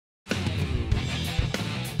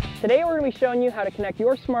Today we're going to be showing you how to connect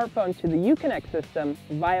your smartphone to the UConnect system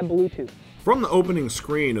via Bluetooth. From the opening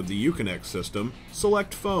screen of the UConnect system,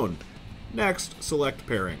 select Phone. Next, select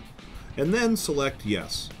Pairing, and then select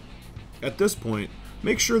Yes. At this point,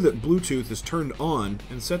 make sure that Bluetooth is turned on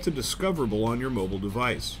and set to discoverable on your mobile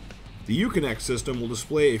device. The UConnect system will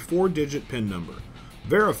display a 4-digit PIN number.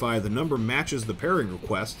 Verify the number matches the pairing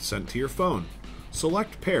request sent to your phone.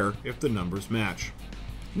 Select Pair if the numbers match.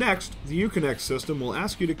 Next, the UConnect system will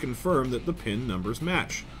ask you to confirm that the PIN numbers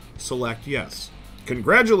match. Select Yes.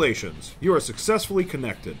 Congratulations! You are successfully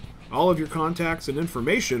connected. All of your contacts and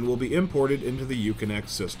information will be imported into the UConnect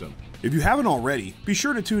system. If you haven't already, be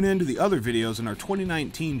sure to tune in to the other videos in our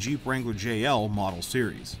 2019 Jeep Wrangler JL model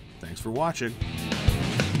series. Thanks for watching.